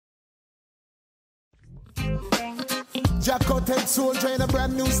Cutta and Souljah in a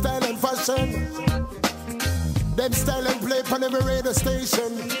brand new style and fashion. Them style and play on every radio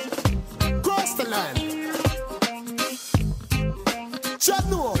station. Cross the line. Jah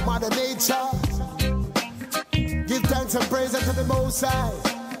know Mother Nature. Give thanks and praise unto the Most High.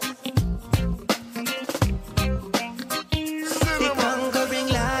 The conquering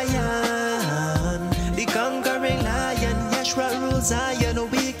lion, the conquering lion, Yeshua rules Zion.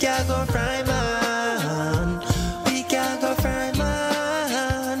 We can't go fry man, we can't go fry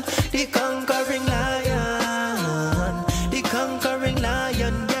man. The conquering lion, the conquering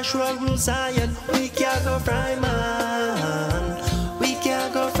lion, Yeshua rules Zion. We can't go fry man, we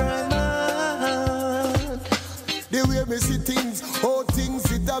can't go fry man. The way me see things, how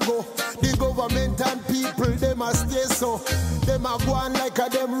things it a go. The government and people, them a stay so. Them a go on like a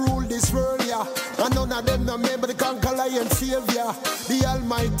them rule this world, yeah. And none of them no remember the conquer lion savior. The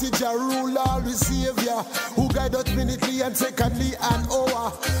Almighty Jah rule always savior. Who guide us minutely and secondly and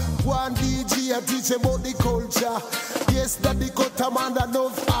hour. One DJ a teach about the culture. Yes, that the Cutta man that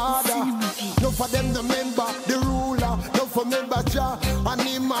enough order. No for them no member the ruler. No for member Jah and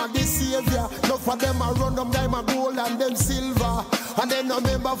him a the savior. No for them a run them diamond gold and them silver. And them no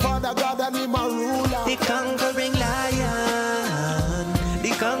member Father God and him a ruler. The conquering lion, the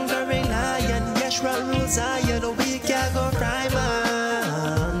conquering lion, Yeshua rules Zion. We can't go fry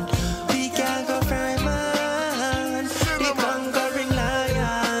man, we can't go fry man. The conquering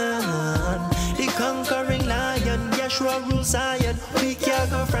lion, the conquering lion, Yeshua rules Zion. We can't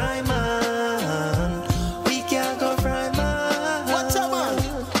go fry man, we can't go fry man. Watch out, man.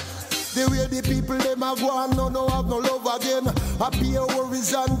 The way the people them a go on, no have no love again. Appear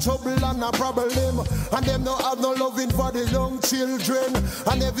worries and trouble and a problem. And them no have no loving for the young children.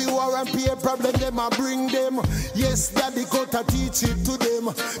 And every war and peer problem them a bring them. Yes, Daddy Cutta teach it to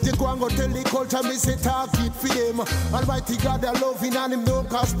them. They go and go tell the culture, me say talk it for them. Almighty God a loving and him don't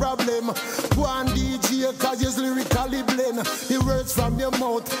cause problem. Go and DJ cause you's lyrically blend. The words from your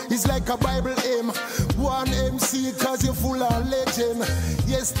mouth is like a Bible hymn. One MC cause you're full of legend.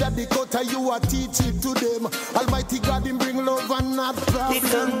 Yes, Daddy Cutta you a teach it to them. Almighty God him bring love and not problem. The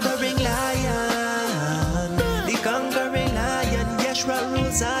conquering lion, the conquering lion, Yeshua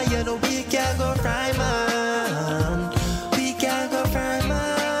rules Zion. We can't go fry man, we can't go fry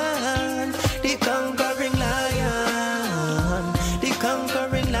man. The conquering lion, the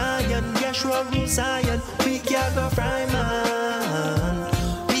conquering lion, Yeshua rules Zion. We can't go fry man,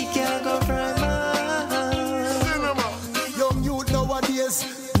 we can't go fry man. Young youth nowadays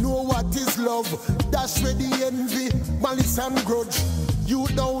know what is love. Dash with the envy, malice and grudge. You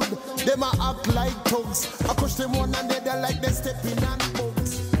down, them a act like thugs. I push them one and they like they stepping and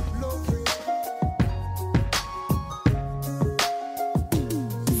bugs.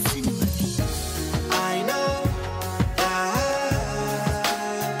 I know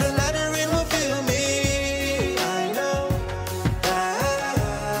that the laddering will fill me. I know that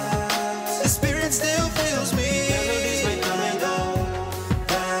the Spirit still fills me. Melodies may come and go.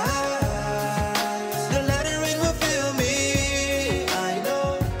 The laddering will fill me. I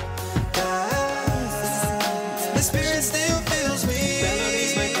know that the Spirit still fills me.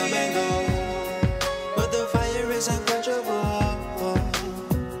 Melodies may come and go, but the fire is unquenchable.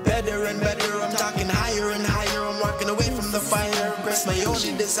 Better and better, I'm talking higher and higher. I'm walking away from the fire. Press my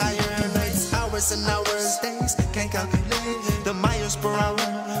only desire. Nights, hours and hours, days, can't calculate the miles per hour.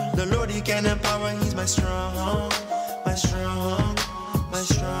 The Lord He can empower. He's my strong, my strong, my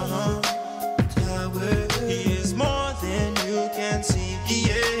strong tower. He is more than you can see. He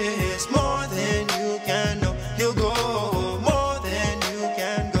is more than you can know. He'll go more than you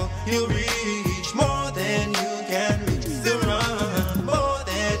can go. He'll reach more than you can reach. He'll run more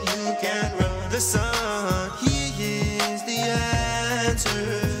than you can run. The Son, He is the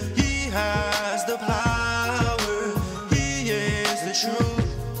answer. He has the power. He is the truth,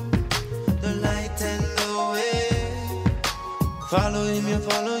 the light and the way. Follow Him, you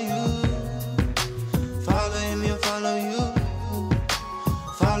follow you. Follow Him, you follow you.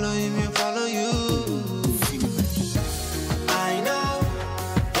 Follow Him, you follow you. I know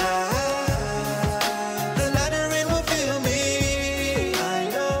that the laddering will fill me. I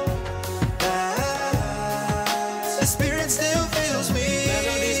know that the Spirit still fills me.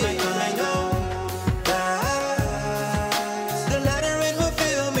 Melodies may come and go. That the laddering will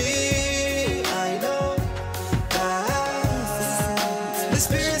fill me. I know that the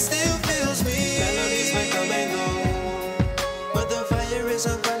Spirit still fills me. Melodies may come and go, but the fire is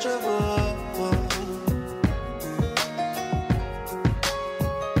unquenchable.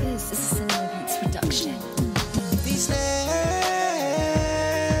 This is a Solemnly production. These left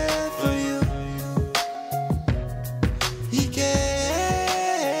for you.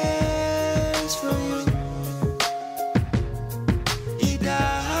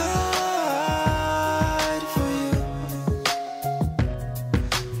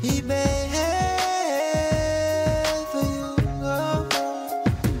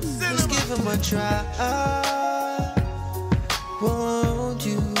 try? Won't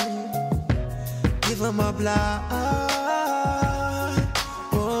you give him a blind?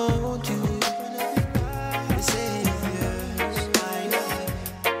 Won't you? The Savior's mine.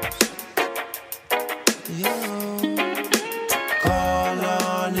 Call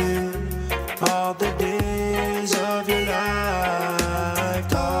on him all the days of your life.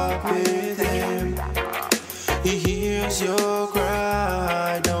 Talk with him. He hears your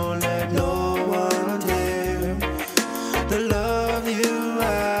cry. Don't let no one tear the love you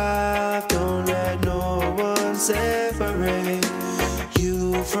have. Don't let no one separate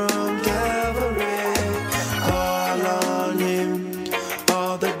you from Calvary. Call on him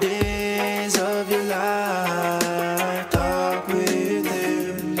all the days of your life. Talk with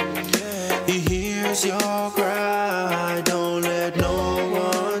him. He hears your cry. Don't let no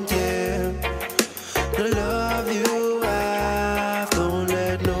one tear the love you have. Don't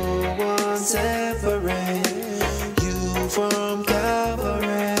let no one separate you from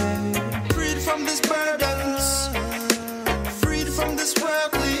Calvary. Freed from these burdens, freed from this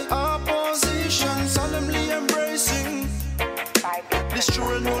worldly opposition, solemnly embracing this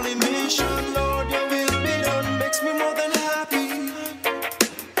true and holy mission. Lord, your will be done makes me more than happy.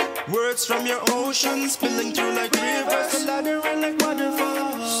 Words from your ocean spilling through like rivers, laddering like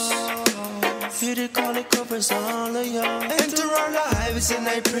waterfalls. Hear the call, it covers all of y'all. Enter our lives and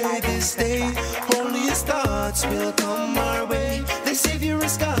I pray this day holiest thoughts will come our way. The Savior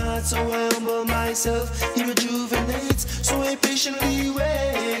is God, so I humble myself. He rejuvenates, so I patiently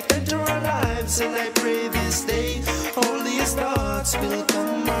wait. Enter our lives and I pray this day holiest thoughts will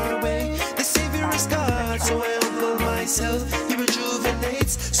come our way. The Savior is God, so I humble myself. He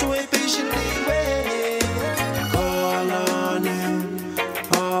rejuvenates, so I patiently wait. Call on him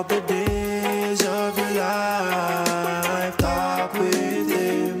all the days of your life. Talk with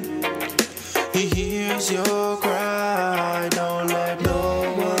him. He hears your cry. Don't let no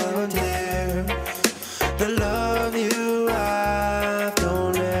one tear the love you have.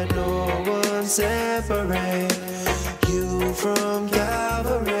 Don't let no one separate you from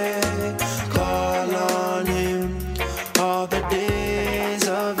Calvary. Call on him all the days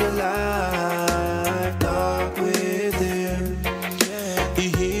of your life. Talk with him. He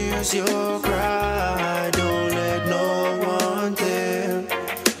hears your cry. Don't let no one tear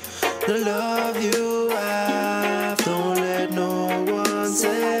the love you have. Don't let no one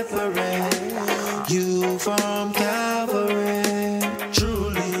separate you from Calvary.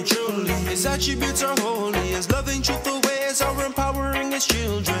 Truly, truly, his attributes are holy. His loving, truthful ways are empowering his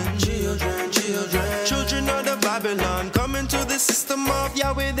children. Children of the Babylon, coming to the system of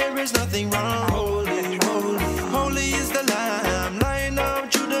Yahweh. There is nothing wrong. Holy, holy, holy is the Lamb, Lion of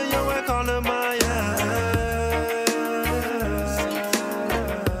Judah. Yahweh, call him my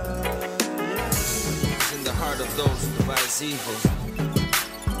In the heart of those who devise evil,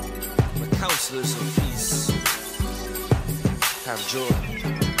 the counselors of peace have joy.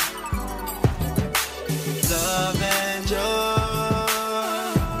 love and joy.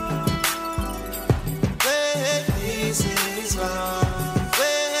 When peace is found,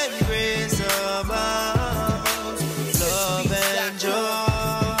 when grace abounds, love and joy.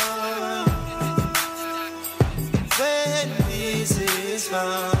 When peace is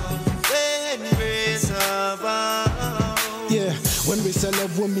found, when grace abounds. Yeah, when we say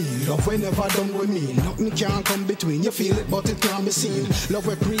love with me, love we never done with me. Nothing can come between. You feel it, but it can't be seen. Love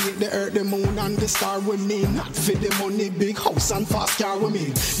we create the earth, the moon, and the star with me. Not for the money, big house and fast car with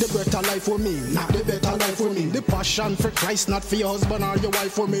me. The better life with me, not the better life with me. The passion for Christ, not for your husband or your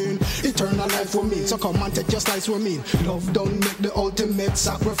wife with me. Eternal life with me, so come and take your slice with me. Love don't make the ultimate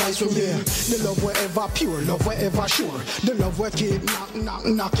sacrifice with me. The love wherever pure, love wherever sure. The love we keep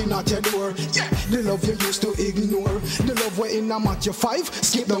knocking at your door. Yeah, the love you used to ignore. The love we in a Matthew 5,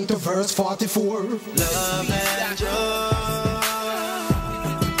 skip down to verse 44. Love and joy.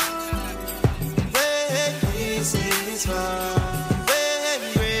 When peace is found,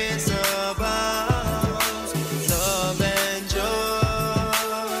 when grace abounds, love and joy.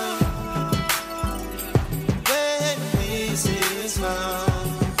 When peace is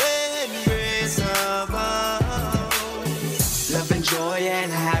found, when grace abounds, love and joy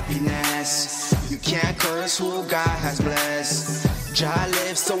and happiness. You can't curse who God has blessed. Jah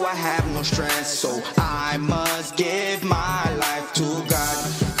lives, so I have no stress. So I must give my life to God,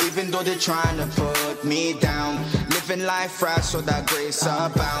 even though they're trying to put me down. Living life right so that grace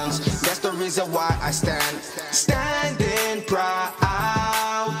abounds. That's the reason why I standing proud.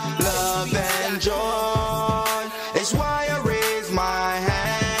 Love and joy is why I raise my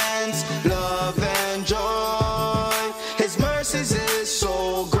hands. Love and joy, His mercies is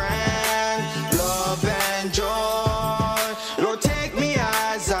so grand.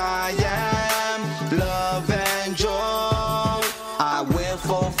 will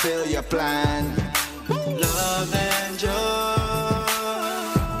fulfill your plan. Love and joy,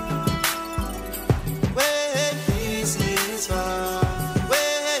 when peace is found,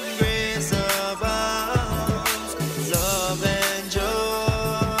 when grace abounds. Love and joy,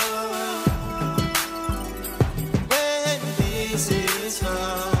 when peace is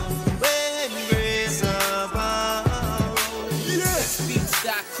found, when grace abounds. Yes,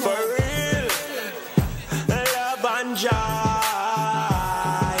 For real, love and joy.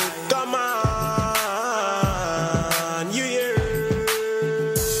 Come on, you hear?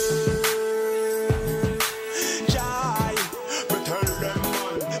 Joy, return them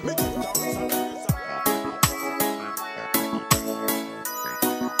on.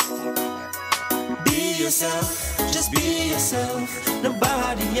 Be yourself, just be yourself.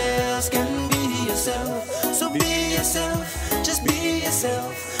 Nobody else can be yourself. So be yourself, just be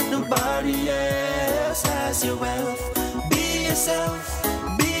yourself. Nobody else has your wealth. Be yourself,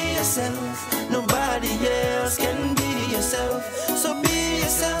 be yourself. Nobody else can be yourself. So be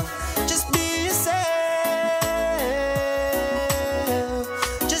yourself, just be yourself.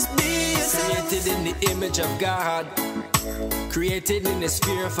 Just be yourself. Created in the image of God, created in his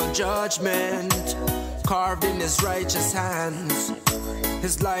fearful judgment, carved in his righteous hands.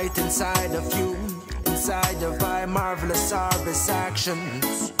 His light inside of you, inside of I, marvelous are his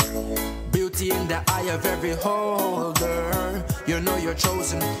actions. Beauty in the eye of every holder. You know you're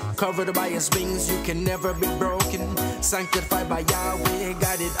chosen, covered by his wings, you can never be broken. Sanctified by Yahweh,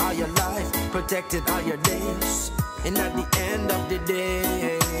 guided all your life, protected all your days. And at the end of the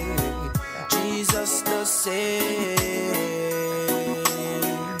day, Jesus the same.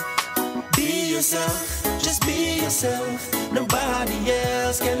 Be yourself, just be yourself. Nobody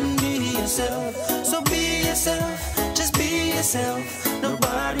else can be yourself. So be yourself, just be yourself.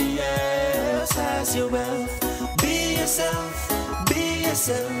 Nobody else has your wealth. Be yourself, be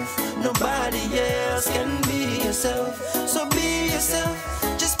yourself. Nobody else can be yourself. So be yourself,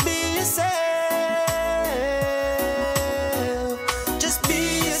 just be yourself. Just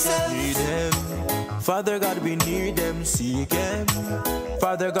be yourself. Need him, Father God, we need him. Seek him,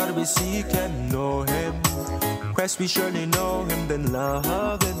 Father God, we seek him. Know him, Christ, we surely know him. Then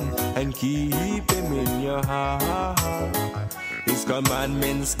love him and keep him in your heart. His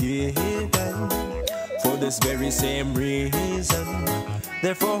commandments given for this very same reason.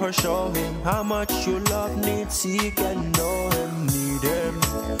 Therefore show him how much you love, need, seek and know him. Need him,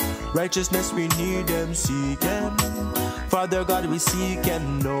 righteousness we need him. Seek him, Father God, we seek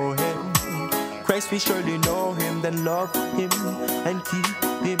and know him. Christ, we surely know him. Then love him and keep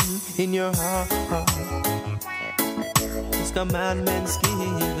him in your heart. His commandments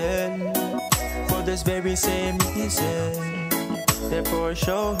given for this very same reason. Therefore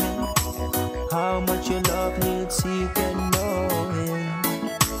show him how much you love, need, seek and know him.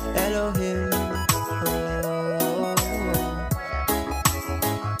 Elohim.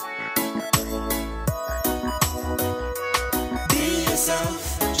 Be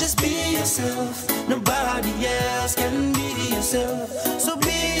yourself, just be yourself. Nobody else can be yourself. So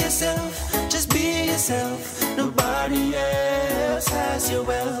be yourself, just be yourself. Nobody else has your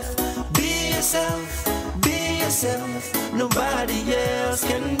wealth. Be yourself, be yourself. Nobody else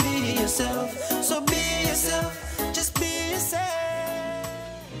can be yourself. So be yourself, just be yourself.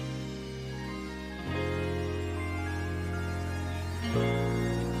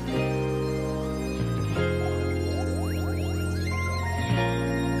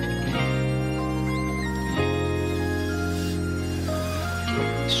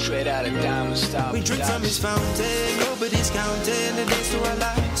 Straight out of Diamond Style. We drink from his fountain, nobody's counting the days to our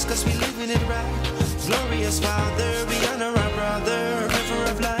lives, cause we living it right. Glorious Father, we honor our brother, river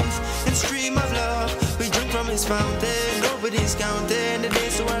of life and stream of love. We drink from his fountain, nobody's counting the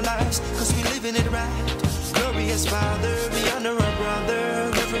days to our lives, cause we living it right. Glorious Father, we honor our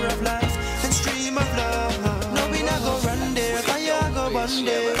brother, river of life and stream of love. No, we not go run there, fire go burn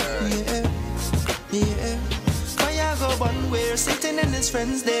there. Yeah, yeah. Fire go burn where Satan and his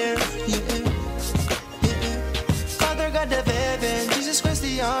friends there. Yeah, yeah. Father God of heaven, Jesus Christ,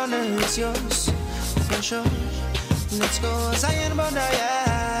 the honor is yours. Sure. Let's go Zion bound,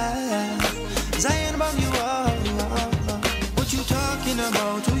 Zion bound you are. What you talking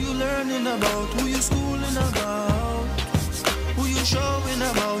about? Who you learning about? Who you schooling about? Who you showing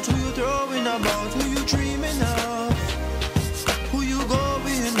about? Who you throwing about? Who you dreaming of? Who you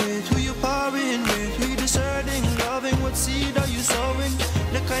going with? Who you partying with? Who you discerning, loving? What seed are you sowing?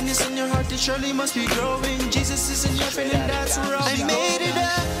 The kindness in your heart, it surely must be growing. Jesus is in your feeling, that's wrong. I made it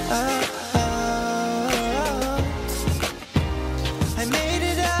up.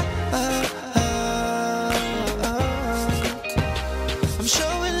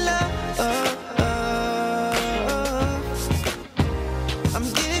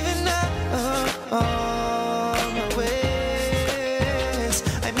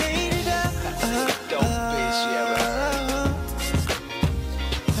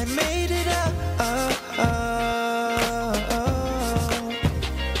 I made it up.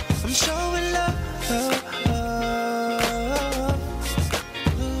 I'm showing love.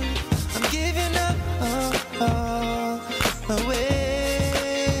 I'm giving up away.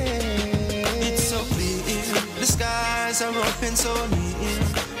 It's so clear, the skies are open so near.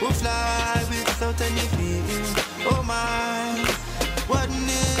 We'll fly without any fear. Oh my,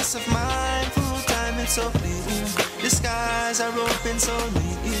 oneness of mind, full time and so clear. The skies are open so near.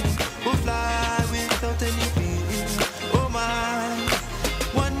 We'll fly without any fear. Oh my,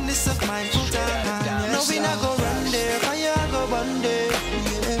 oneness of mind, full time. No, we not go run there. Fire go one day.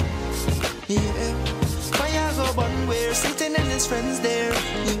 Yeah, yeah. Fire go one way. Satan and his friends there.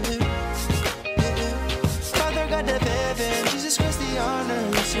 Yeah, yeah. Father God of heaven, Jesus Christ the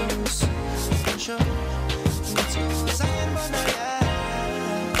honor is yours. Sure. It's yours. Zion Bonaya.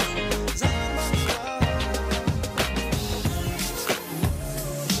 Zion Bonaya.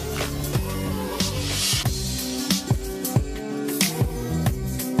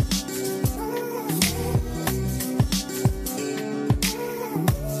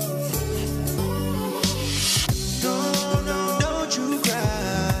 Don't you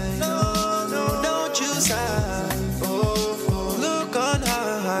cry. No, don't you sigh. Oh, look on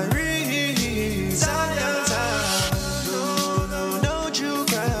high. Zion, no, don't you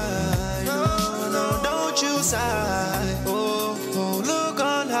cry. No, don't you sigh. Oh, look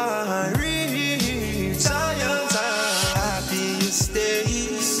on high. Zion, happiest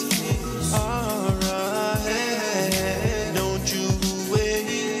days are ahead. Don't you wait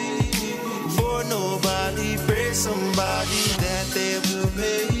for nobody. Pray somebody that they will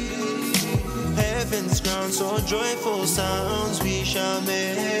pay. Heaven's ground, so joyful sounds we shall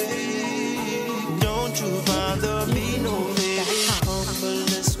make. Don't you bother me, no way.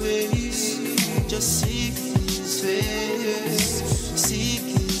 Humblest ways, just seek His face, seek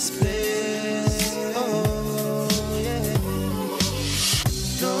His place. Oh yeah.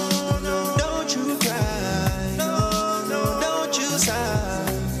 No, don't you cry. No, don't you sigh.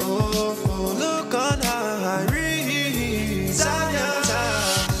 Oh, look on high. Zion,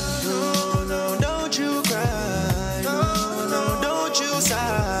 no, don't you cry. No, don't you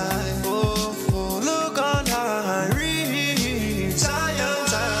sigh. Oh, look on high. Zion,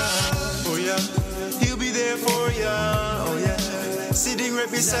 oh yeah, He'll be there for ya. Oh yeah, sitting right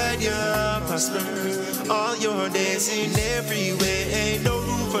beside ya, prosper all your days in every way. Ain't no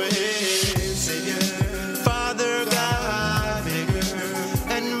room for hate, Savior, Father God, Maker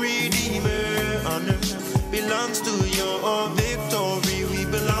and Redeemer. Honor belongs to your victory. We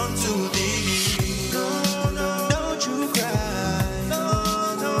belong to Thee. No, don't you cry. No,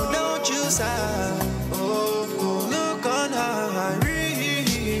 don't you sigh. Oh, look on high.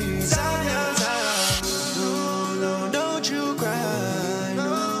 Zion, no, don't you cry. No,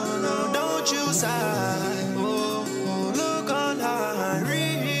 don't you sigh. Oh, look on high.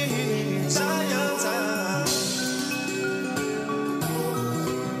 Zion,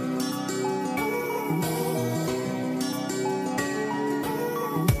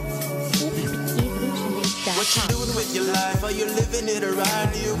 what you doing with your life? Are you living it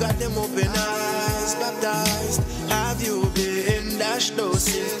right? You got them open eyes, baptized. Have you been dashed those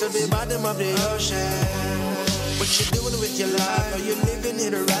sins to the bottom of the ocean? What you doing with your life? Are you living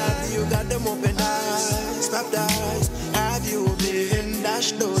it right? You got them open eyes, baptized. Have you been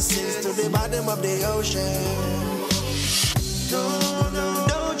dashed those sins to the bottom of the ocean? No,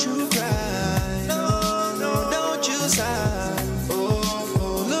 don't you cry. No, don't you sigh.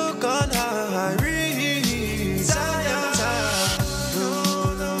 Oh, look on high. Zion,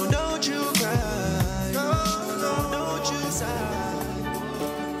 no, don't you cry. No, don't you sigh.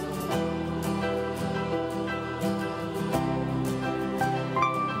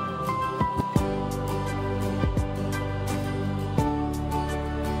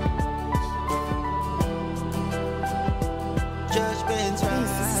 Judgment's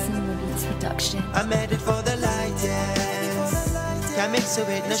right. Production. I'm headed for the light, yes. Can't mix it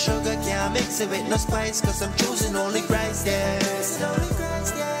with no sugar, can't mix it with no spice, cause I'm choosing only Christ, yes.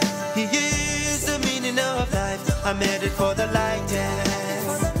 He is the meaning of life. I'm headed for the light,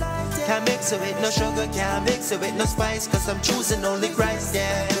 yes. Can't mix it with no sugar, can't mix it with no spice, cause I'm choosing only Christ,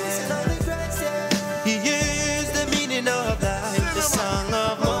 yes. He is the meaning of life, the song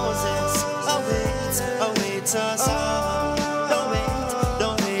of Moses. Awaits a song.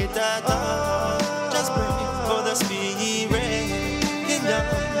 Don't wait at all. Just pray for the Spirit, kingdom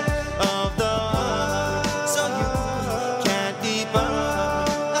of the heart, so you can't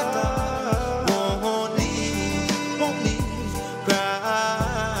depart at all. Won't leave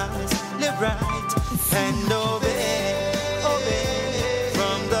Christ. Live right and obey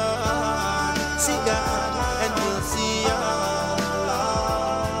from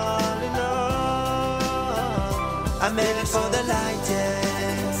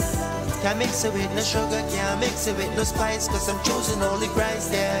Can't mix it with no sugar, can't mix it with no spice, cause I'm choosing only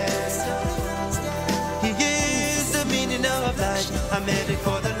Christ, yes. He is the meaning of life, I'm headed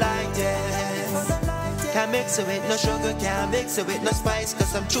for the light, yes. Can't mix it with no sugar, can't mix it with no spice,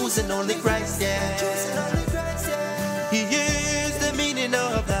 cause I'm choosing only Christ, yes. He is the meaning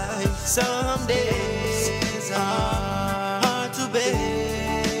of life. Some days are hard to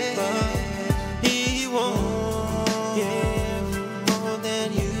bear, but He won't give more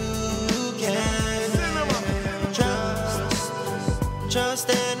than you can. Trust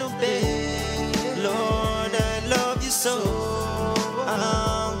and obey. Lord, I love you so.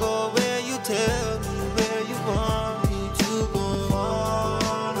 I'll go where you tell me, where you want me to go.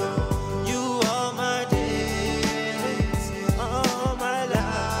 You are my days, all my life.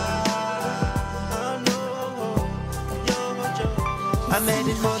 I know you're joy. I'm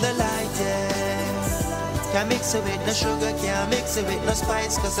headed for the light, yes. Can't mix it with no sugar, can't mix it with no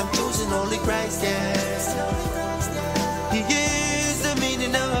spice, cause I'm choosing only Christ, yes. He is the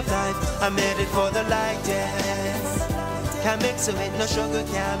meaning of life, I'm headed for the light, yes. Can't mix it with no sugar,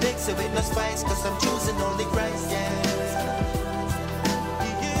 can't mix it with no spice, cause I'm choosing only Christ, yes.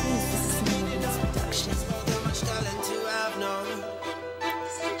 He is the meaning of life. How much talent you have now?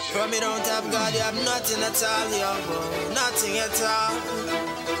 From you don't have God, you have nothing at all, yo, nothing at all.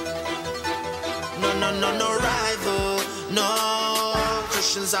 No rival, no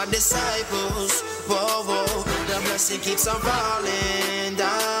Christians are disciples. Whoa, whoa, the blessing keeps on falling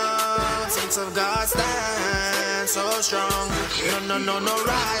down. Saints of God stand so strong. No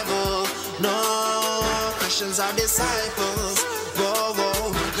rival, no Christians are disciples. Whoa,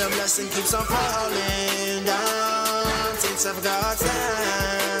 whoa, the blessing keeps on falling down. Saints of God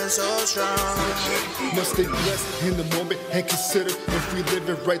stand so strong. Must stay blessed in the moment and consider if we live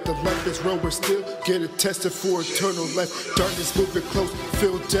it right, the life is real, we're still getting tested for eternal life. Darkness moving close,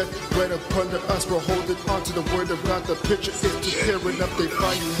 feel death right up under us. We're holding on to the word of God. The picture is too clear enough, they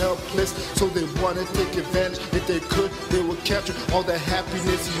find you helpless, so they want to take advantage. If they could, they would capture all the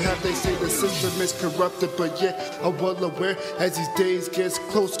happiness you have. They say the system is corrupted, but yet I'm well aware as these days gets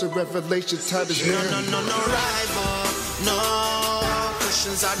closer, revelation time is near. No rival, no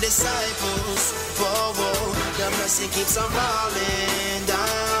Christians are disciples. Whoa, whoa, the blessing keeps on falling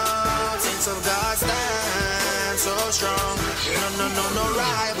down. Saints of God stand so strong. No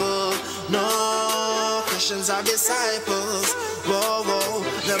rival, no Christians are disciples. Whoa, whoa,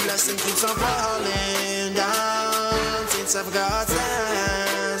 the blessing keeps on falling down. Saints of God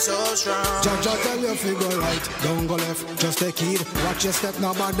stand so strong. Jah tell you figure right, don't go left, just take heed, watch your step,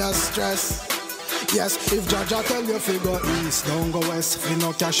 no bother stress. Yes, if Jah tell you figure east, don't go west, feel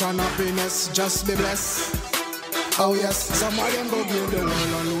no cash and happiness, just be blessed. Oh yes, some of them go give the world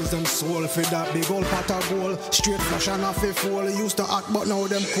and lose them soul for that big old pot of gold. Straight flash and off a fall, used to act but now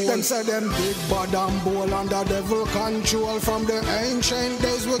them cool. Them say them big bad and bold under devil control. From the ancient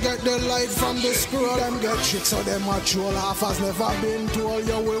days we get the light from the scroll. Them get tricks so them a troll, half has never been told.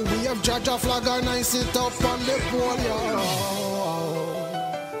 Yo, we wave Jah flag and I sit up on the pole, yo.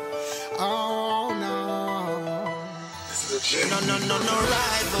 Oh no. No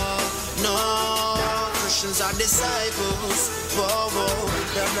rival, no Christians are disciples. Whoa, whoa,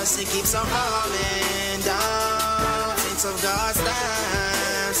 the blessing keeps on falling down. Saints of God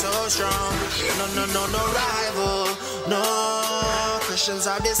stand so strong. No rival, no Christians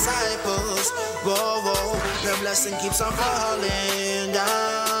are disciples. Whoa, whoa, the blessing keeps on falling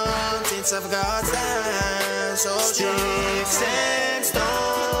down. Saints of God stand so strong. Sticks and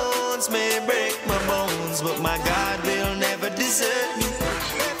stones may break my bones, but my God will never desert me.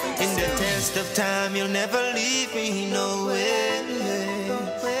 In the test of time, you'll never leave me, no way.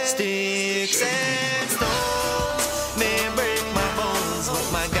 Sticks and stones may break my bones,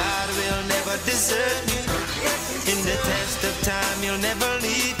 but my God will never desert me. In the test of time, you'll never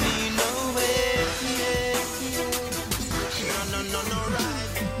leave me, no way. No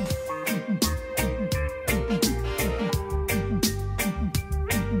right.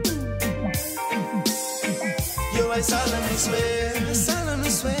 Yo, I solemnly swear,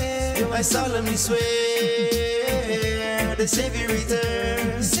 I solemnly swear, the Savior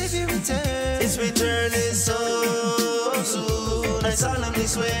returns, His return is so soon. I solemnly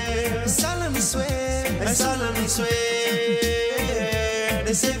swear, I solemnly swear,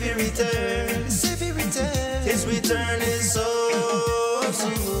 the Savior returns, His return is so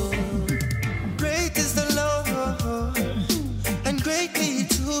soon. Great is the Lord, and greatly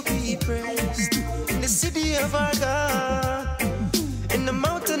to be praised, in the city of our God, in the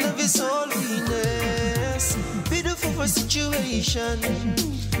mountain of His holiness. Beautiful for situation,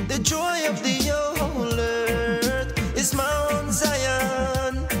 the joy of the whole earth is Mount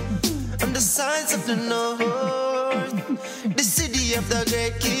Zion, a parts of the north, the city of the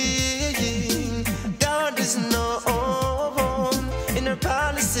great king. God is known in her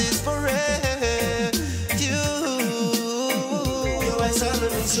palaces forever. I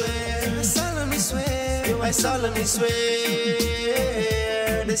solemnly swear, I solemnly swear, I solemnly swear,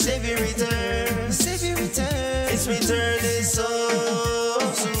 the Savior returns, the Savior returns, His return is so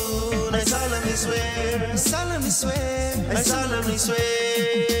soon. I solemnly swear, I solemnly swear, I solemnly swear,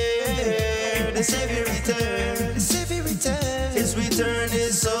 the Savior returns, the Savior returns, His return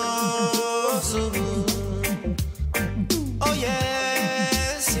is so soon. Oh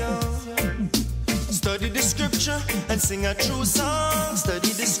yes, yo. Study the scripture and sing a true song. Study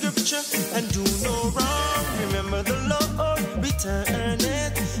the scripture and do no wrong. Remember the Lord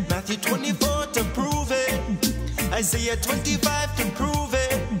returneth. Matthew 24 to prove it. Isaiah 25 to prove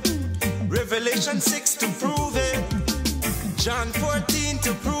it. Revelation 6 to prove it. John 14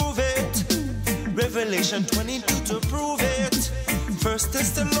 to prove it. Revelation 22 to prove it. 1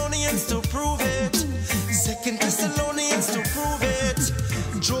 Thessalonians to prove it. 2 Thessalonians to prove it.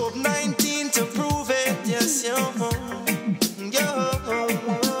 Job 19 to prove it. Yes, yo.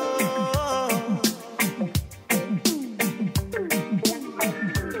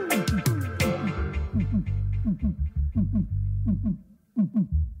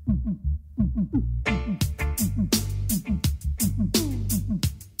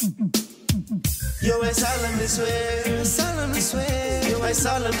 Yo, I solemnly swear, I solemnly swear, yo, I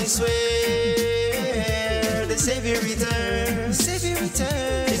solemnly swear, the Savior returns, the Savior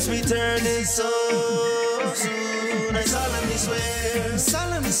returns, His return is so soon. I solemnly swear, I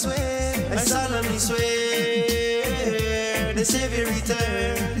solemnly swear, I solemnly swear, the Savior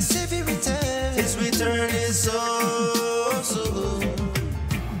returns, the Savior returns, His return is so soon.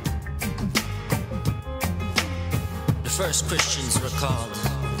 The first Christians were called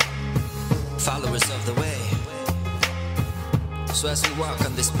followers of the way. So as we walk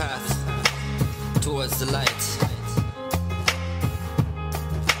on this path towards the light,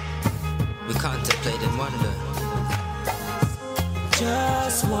 we contemplate and wonder.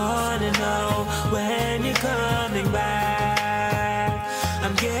 Just wanna know when you're coming back.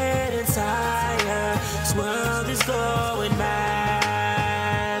 I'm getting tired, this world is going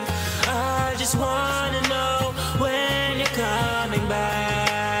mad. I just wanna know when you're coming back.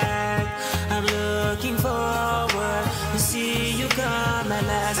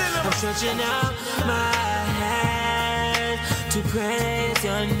 I'm stretching out my hand to praise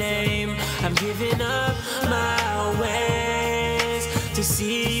your name. I'm giving up my ways to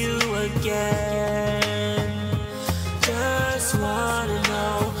see you again. Just wanna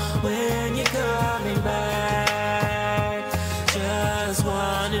know when you're coming back. Just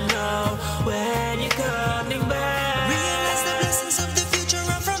wanna know when you're coming back. Realize the blessings of the future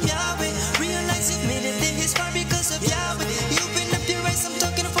are from Yahweh. Realize you've made it in His far because of Yahweh. You've been up your race, I'm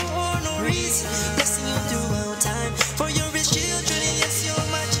talking for no reason. Blessing you throughout time, for you're His children. Yes, you're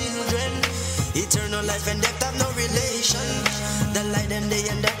my children. Eternal life and death have no relation. The light and day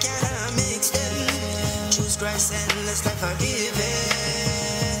and dark cannot mix them. Choose Christ and let's life forgiven.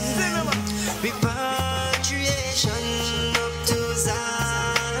 Repatriation up to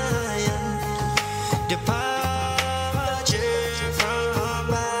Zion. Departure from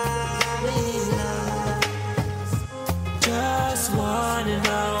Babylon. Just wanna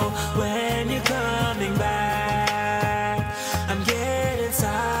know when you're coming back. I'm getting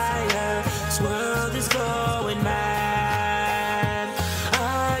tired, this world is going mad.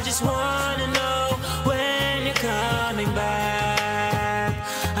 I just wanna know when you're coming back.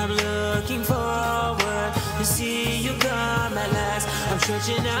 I'm looking forward to see you come at last. I'm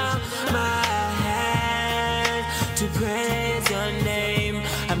stretching out my hand to praise your name.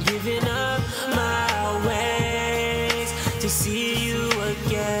 I'm giving up my ways to see you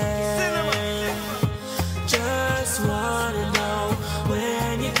again. Just wanna know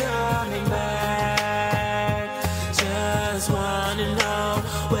when you're coming back. Just wanna know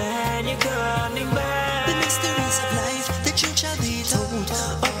when you're coming back. The mysteries of life, the truth shall be told.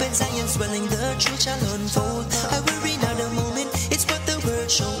 Up in Zion swelling, the truth shall unfold. I worry not a moment, it's what the word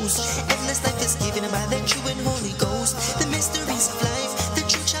shows. Endless life is given by the true and Holy Ghost. The mysteries of life, the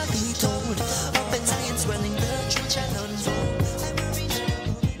truth shall be told. Up in Zion swelling, the truth shall unfold. I worry not a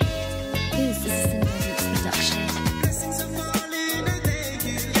moment. This is a Medley production. Blessings are falling, I thank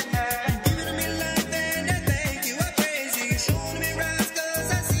you. Giving me life and I thank you. I praise you. Showing me rise 'cause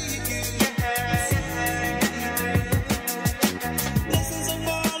I seek you. Blessings are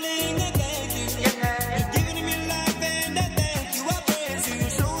falling, I thank you. You're giving me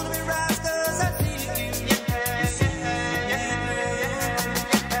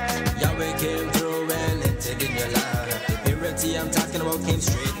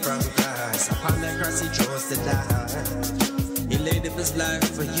from Christ. Upon the cross he chose to die. He laid up his life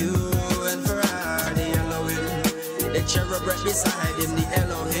for you and for I, the Elohim. The cherub right beside him, the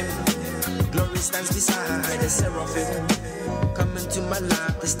Elohim. Glory stands beside the seraphim. Come into my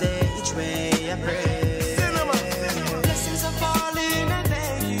life, the stage way I pray. Blessings are falling, I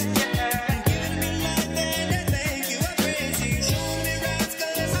thank you. Giving me life and I thank you. I praise you. Show me right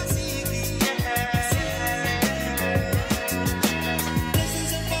cause I seek you.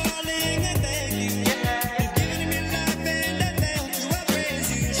 Blessings are falling, I thank you. Giving me life and I thank you. I praise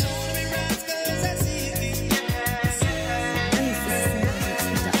you. Show me right cause I seek you.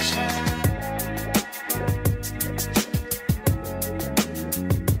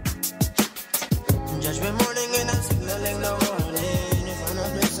 Judgment morning and I'm signaling the warning. If I'm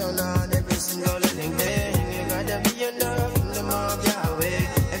not blessed on every single living thing, you gotta be in the kingdom of Yahweh.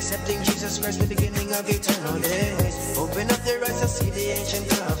 Accepting Jesus Christ, the beginning of eternal days. Open up their eyes to see the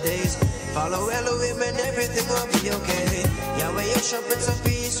ancient of days. Follow Elohim and everything will be okay. Yahweh, your shepherds of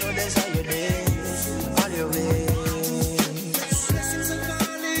peace, so desire your days, all your ways. Blessings are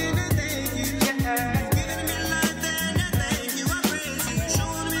falling, I thank you. Giving me life and I thank you. I praise you.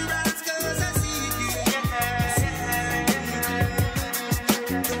 Showing me right cause I seek you.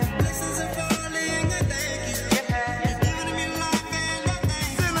 Blessings are falling, I thank you. Giving me life and I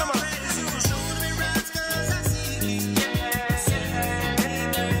thank you. I praise you. Showing me right cause I seek you.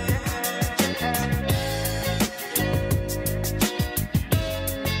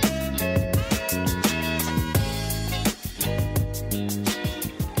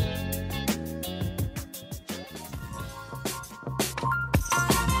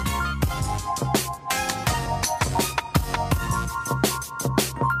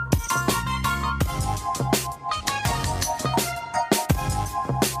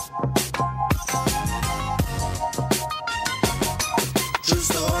 True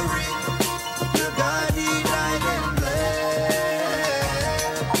story, your God, he died and bled.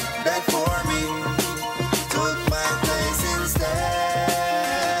 Died for me, took my place instead.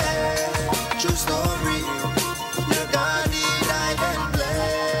 True story, your God, he died and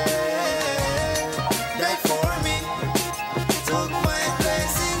bled. Died for me, took my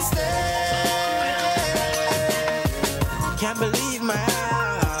place instead. Can't believe my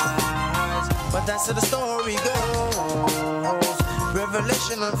eyes, but that's how the story goes.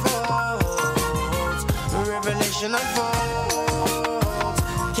 Revelation unfolds, revelation unfolds.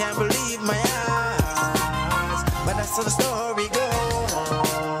 Can't believe my eyes, but that's how the story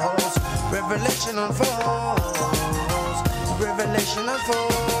goes. Revelation unfolds, revelation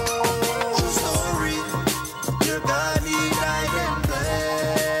unfolds. True story, your God, he died and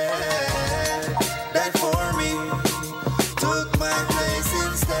bled. Died for me, took my place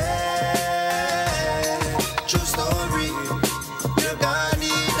instead. True story, your God,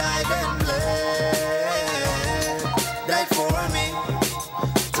 he died and bled. Died for me,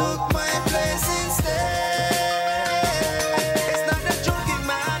 took my place instead. It's not a joking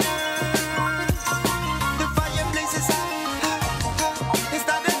matter. The fireplace is hot. It's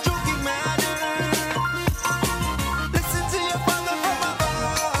not a joking matter. Listen to your father from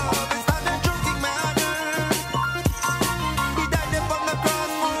above. It's not a joking matter. He died upon the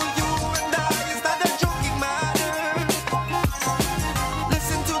cross for you and I. It's not a joking matter.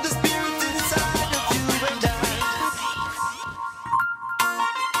 Listen to the spirit inside of you and I.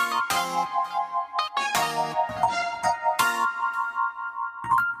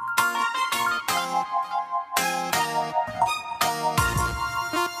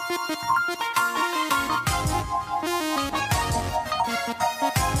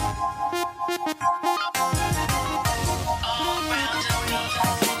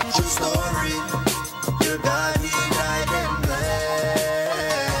 True story, your God, he died and bled.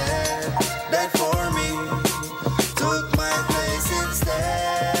 Died for me, took my place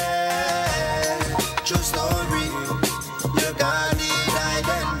instead. True story, your God, he died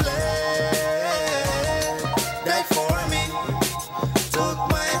and bled. Died for me, took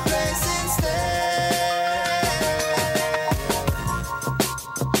my place instead.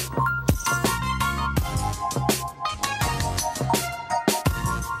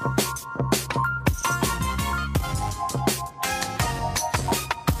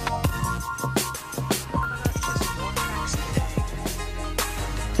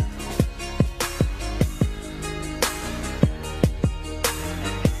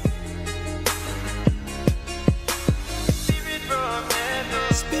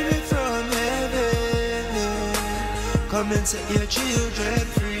 Spirit from heaven, come and set your children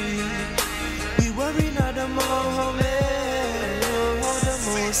free. We worry not the moment, the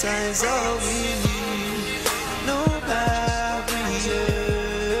most is all we need. No barrier,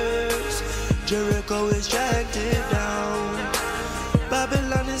 Jericho is dragged it down.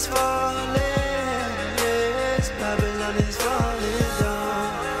 Babylon is falling, yes, Babylon is falling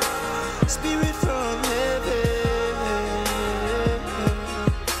down. Spirit from heaven,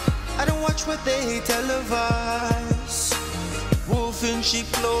 I don't watch what they televise. Wolf in sheep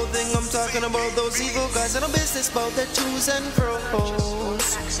clothing, I'm talking about those evil guys. I know business about their twos and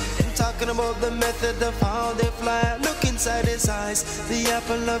fro's. I'm talking about the method of how they fly. Look inside his eyes, the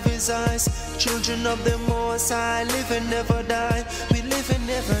apple of his eyes. Children of the Most High, live and never die. We live and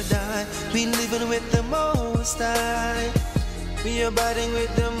never die. We living with the Most High. We abiding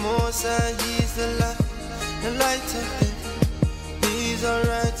with the Most High. He's the light of the. He's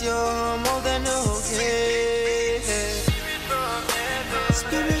alright, you're more than okay.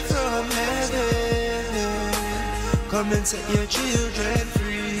 Spirit from heaven, come and set your children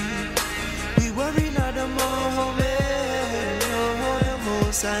free. We worry not a moment, no, the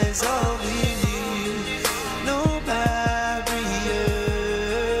Most High is all we need. No barriers,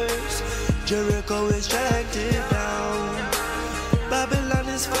 Jericho is dragged it down. Babylon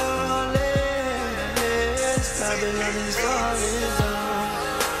is falling, yes, Babylon is falling down.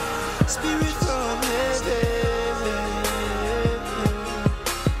 Spirit from heaven,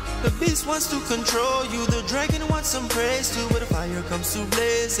 the beast wants to control you, the dragon wants some praise too. But the fire comes to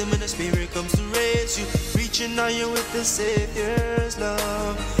blaze him and the spirit comes to raise you. Reaching higher with the Savior's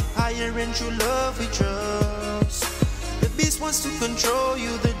love, higher in true love we trust. The beast wants to control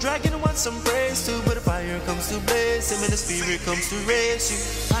you, the dragon wants some praise too. But the fire comes to blaze him and the spirit comes to raise you.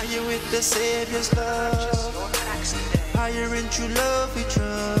 Higher with the Savior's love, higher in true love we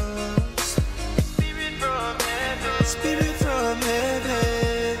trust. Spirit from heaven, Spirit from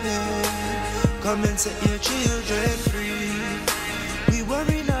heaven, come and set your children free. We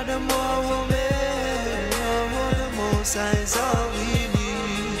worry not a moment, the Most High is all we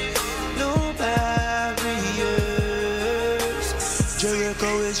need. No barriers,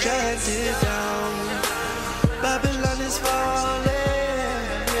 Jericho is dragged it down. Babylon is falling,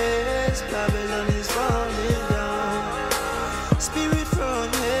 yes, Babylon is falling down. Spirit from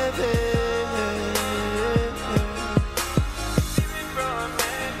heaven,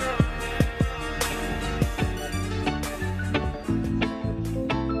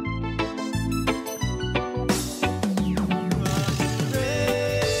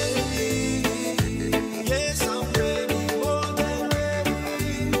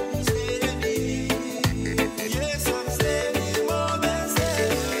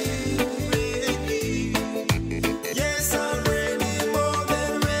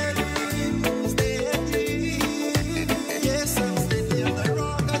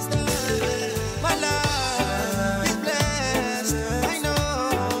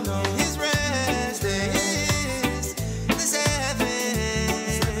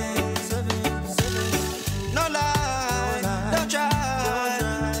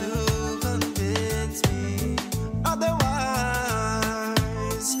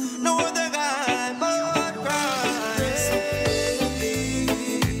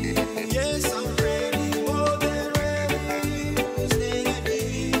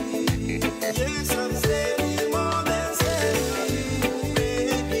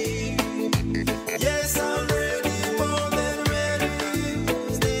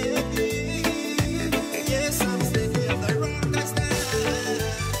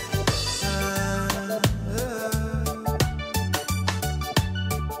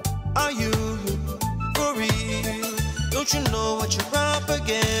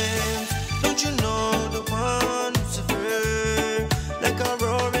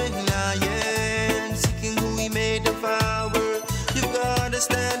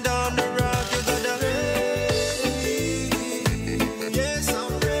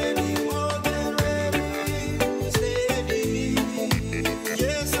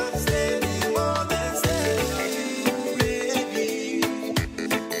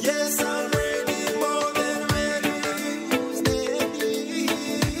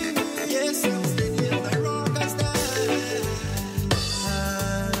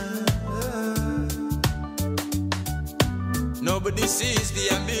 Nobody sees the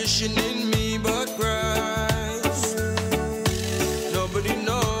ambition in me but Christ. Nobody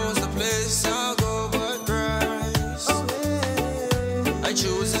knows the place I'll go but Christ. I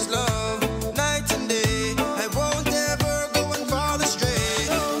choose His love night and day. I won't ever go and fall astray.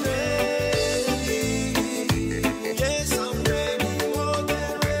 I'm ready. Yes, I'm ready, more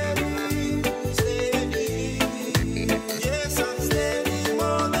than ready. Steady. Yes, I'm steady,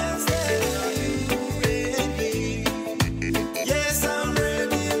 more than steady. Ready. Yes, I'm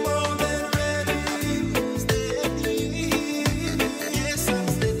ready, more than ready. Steady. Yes, I'm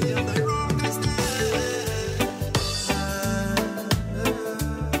steady on the rock I stand.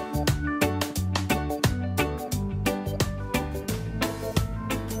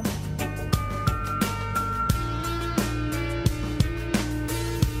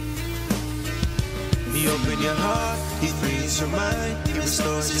 He opens your heart, He frees your mind, He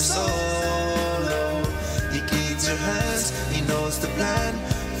restores your soul. Oh, He keeps your hands, He knows the plan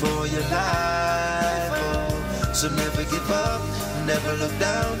for your life. Oh, so never give up, never look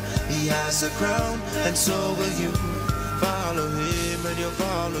down. He has a crown, and so will you. Follow Him, and He'll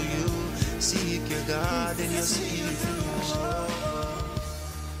follow you. Seek your God, and you'll see Him.